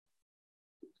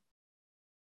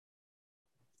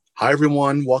Hi,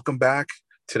 everyone. Welcome back.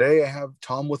 Today, I have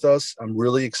Tom with us. I'm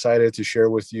really excited to share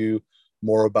with you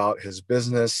more about his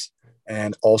business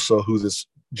and also who this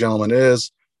gentleman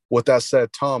is. With that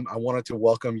said, Tom, I wanted to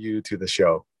welcome you to the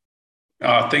show.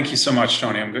 Thank you so much,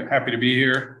 Tony. I'm happy to be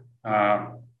here.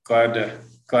 Glad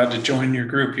to join your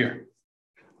group here.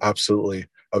 Absolutely.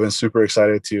 I've been super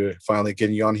excited to finally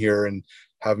getting you on here and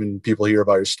having people hear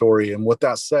about your story. And with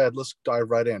that said, let's dive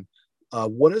right in.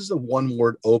 What is the one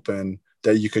word open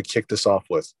that you could kick this off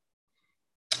with?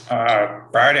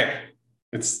 Friday.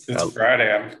 It's Uh,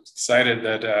 Friday. I'm excited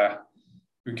that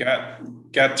we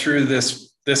got through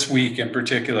this week in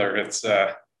particular. It's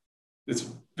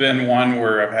been one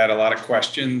where I've had a lot of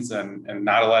questions and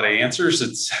not a lot of answers.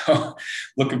 And so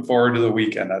looking forward to the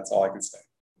weekend. That's all I can say.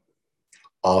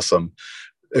 awesome.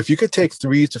 If you could take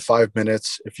 3 to 5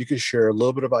 minutes, if you could share a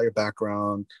little bit about your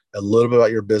background, a little bit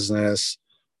about your business,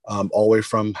 all the way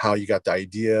from how you got the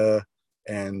idea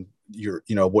and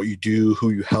what you do, who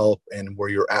you help, and where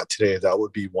you're at today, that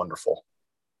would be wonderful.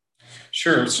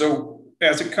 Sure. So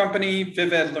as a company,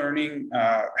 VivEd Learning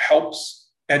helps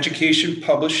education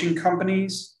publishing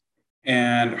companies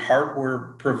and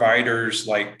hardware providers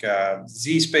like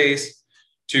Zspace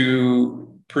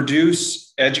to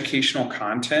produce educational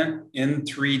content in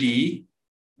 3D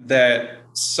that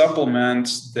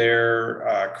supplements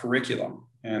their curriculum.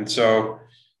 And so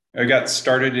I got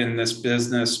started in this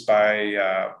business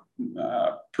by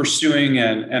pursuing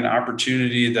an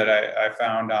opportunity that I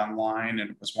found online,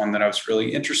 and it was one that I was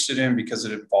really interested in because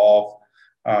it involved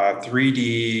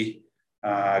 3D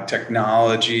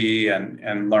technology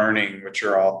and learning, which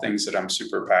are all things that I'm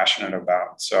super passionate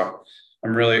about. So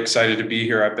I'm really excited to be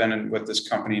here. I've been with this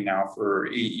company now for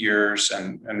 8 years,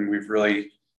 and we've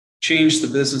really changed the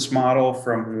business model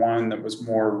from one that was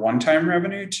more one-time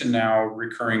revenue to now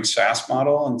recurring SaaS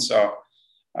model. And so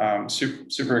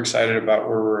super excited about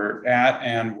where we're at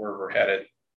and where we're headed.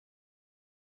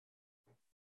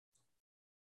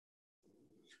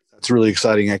 That's really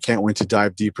exciting. I can't wait to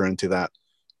dive deeper into that.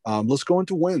 Let's go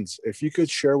into wins. If you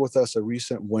could share with us a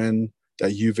recent win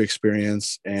that you've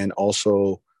experienced, and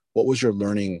also what was your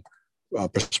learning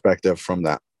perspective from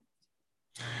that?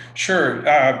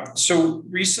 Sure. So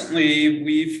recently,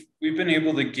 we've been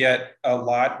able to get a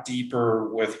lot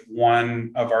deeper with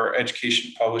one of our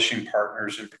education publishing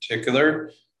partners in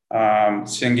particular,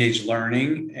 Cengage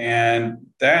Learning, and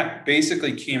that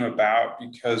basically came about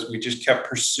because we just kept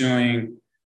pursuing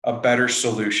a better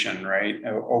solution. Right.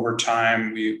 Over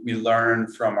time, we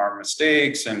learned from our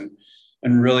mistakes and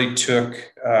really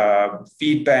took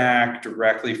feedback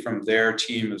directly from their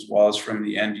team as well as from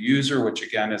the end user, which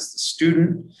again is the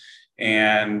student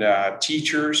and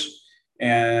teachers.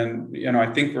 And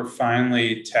I think we're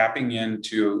finally tapping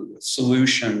into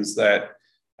solutions that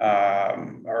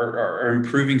are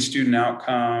improving student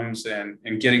outcomes and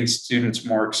getting students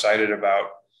more excited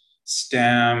about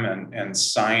STEM and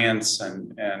science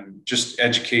and just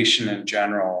education in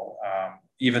general.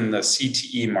 Even the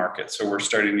CTE market. So we're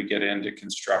starting to get into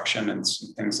construction and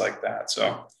some things like that.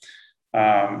 So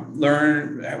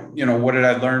what did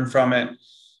I learn from it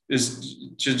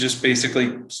is to just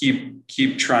basically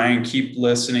keep trying, keep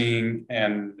listening,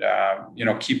 and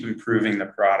keep improving the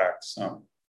product. So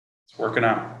it's working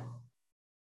out.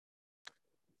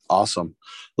 Awesome.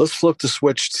 Let's flip the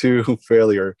switch to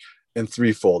failure in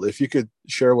threefold. If you could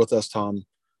share with us, Tom,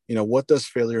 what does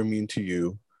failure mean to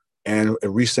you, and a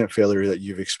recent failure that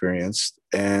you've experienced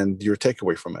and your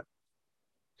takeaway from it?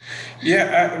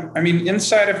 Yeah, I mean,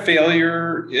 inside of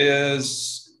failure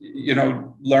is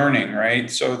learning, right?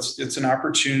 So it's an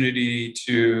opportunity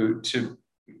to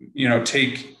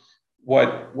take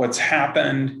what's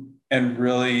happened and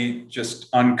really just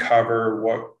uncover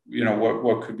what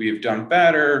could we have done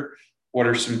better, what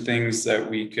are some things that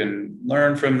we can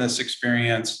learn from this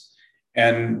experience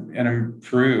and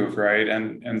improve, right?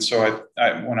 And so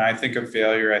when I think of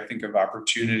failure, I think of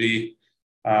opportunity.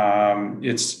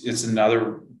 It's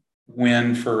another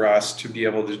win for us to be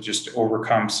able to just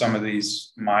overcome some of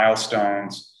these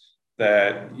milestones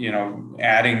that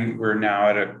we're now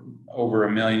at over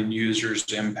 1 million users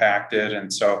impacted,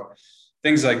 and so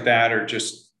things like that are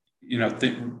just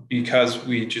because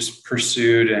we just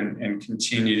pursued and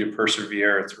continue to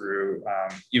persevere through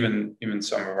even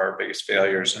some of our biggest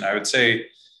failures. And I would say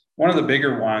one of the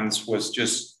bigger ones was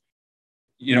just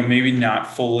maybe not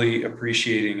fully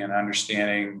appreciating and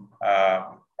understanding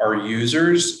our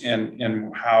users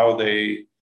and how they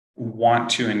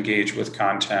want to engage with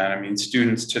content. I mean,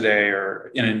 students today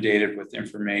are inundated with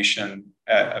information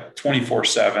at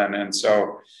 24/7. And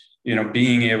so,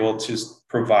 being able to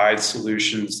provide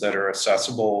solutions that are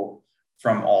accessible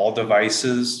from all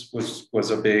devices was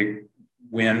a big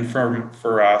win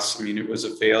for us. I mean, it was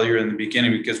a failure in the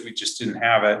beginning because we just didn't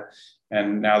have it.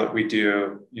 And now that we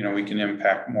do, we can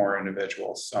impact more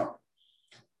individuals. So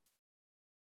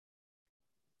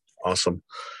awesome.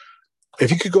 If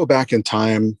you could go back in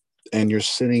time and you're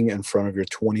sitting in front of your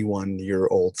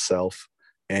 21-year-old self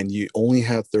and you only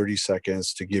have 30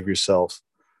 seconds to give yourself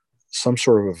some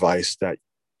sort of advice that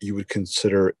you would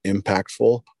consider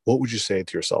impactful, what would you say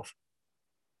to yourself?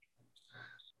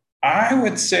 I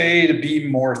would say to be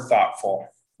more thoughtful.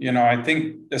 I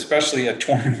think especially at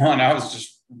 21, I was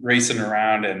just racing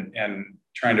around and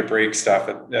trying to break stuff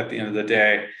at the end of the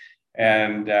day.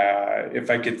 And if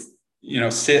I could,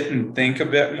 sit and think a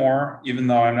bit more, even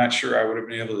though I'm not sure I would have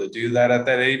been able to do that at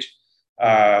that age,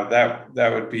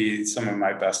 that would be some of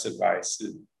my best advice.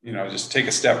 Just take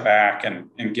a step back and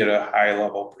get a high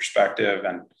level perspective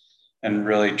and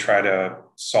really try to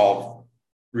solve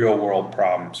real world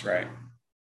problems, right?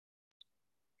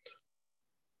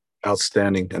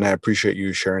 Outstanding. And I appreciate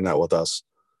you sharing that with us.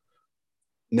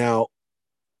 Now,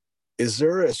 is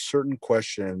there a certain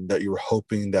question that you were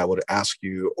hoping that would ask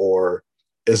you, or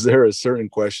is there a certain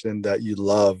question that you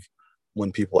love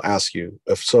when people ask you?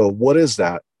 If so, what is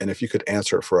that? And if you could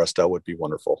answer it for us, that would be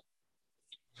wonderful.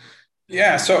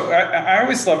 Yeah. So I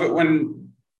always love it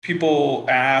when people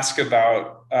ask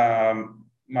about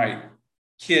my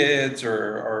kids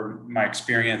or my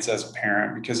experience as a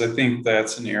parent, because I think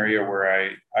that's an area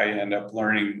where I end up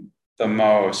learning the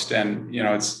most. And,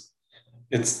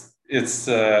 it's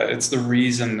the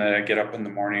reason that I get up in the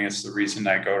morning. It's the reason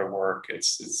I go to work.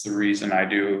 It's the reason I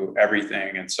do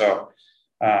everything. And so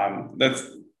that's,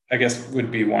 I guess,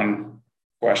 would be one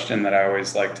question that I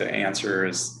always like to answer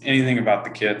is anything about the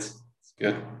kids. It's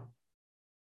good.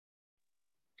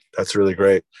 That's really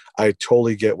great. I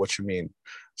totally get what you mean.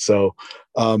 So,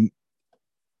 um,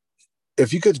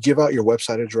 if you could give out your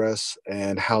website address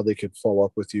and how they could follow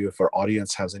up with you if our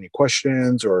audience has any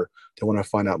questions or they want to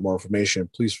find out more information,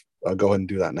 please go ahead and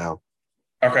do that now.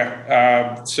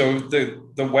 Okay. So the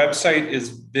website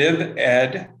is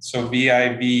VivEd, so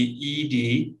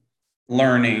VIVED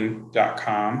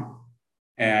learning.com.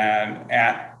 And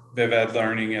at VivEd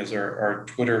Learning is our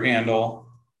Twitter handle.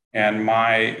 And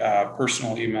my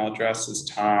personal email address is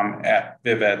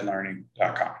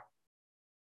tom@vivedlearning.com.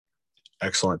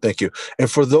 Excellent. Thank you.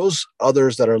 And for those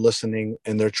others that are listening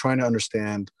and they're trying to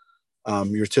understand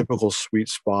your typical sweet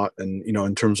spot and,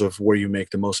 in terms of where you make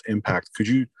the most impact, could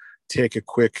you take a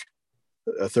quick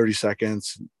 30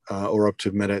 seconds or up to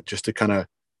a minute just to kind of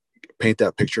paint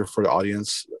that picture for the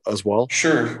audience as well?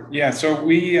 Sure. Yeah. So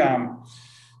we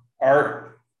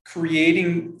are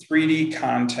creating 3D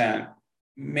content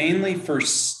mainly for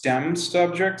STEM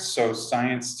subjects, so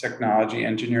science, technology,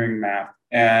 engineering, math.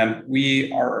 And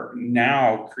we are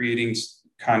now creating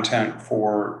content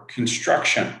for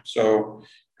construction. So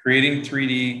creating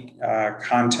 3D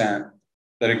content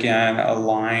that, again,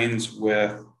 aligns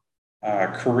with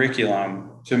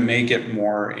curriculum to make it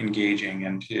more engaging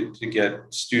and to get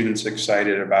students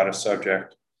excited about a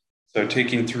subject. So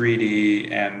taking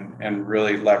 3D and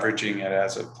really leveraging it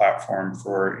as a platform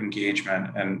for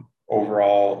engagement and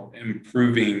overall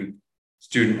improving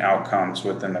student outcomes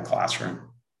within the classroom.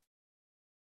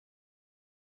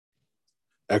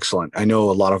 Excellent. I know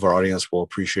a lot of our audience will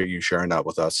appreciate you sharing that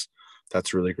with us.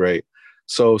 That's really great.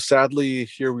 So sadly,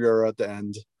 here we are at the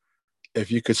end. If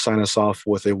you could sign us off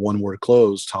with a one-word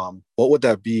close, Tom, what would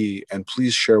that be? And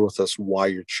please share with us why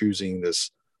you're choosing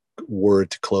this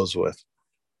word to close with.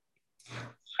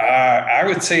 I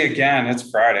would say, again, it's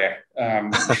Friday.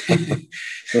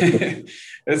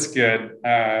 It's good.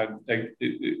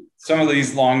 Some of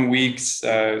these long weeks,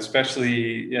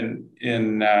 especially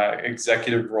in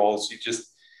executive roles, you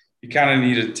kind of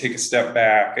need to take a step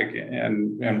back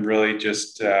and really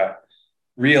just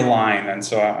realign. And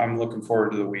so I'm looking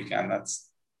forward to the weekend. That's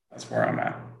where I'm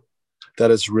at.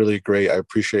 That is really great. I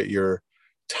appreciate your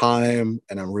time,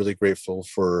 and I'm really grateful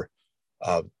for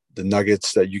the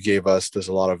nuggets that you gave us. There's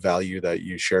a lot of value that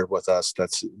you shared with us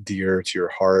that's dear to your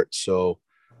heart. So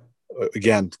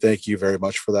again, thank you very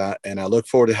much for that. And I look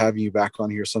forward to having you back on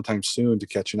here sometime soon to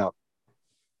catching up.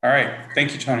 All right.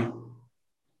 Thank you, Tony.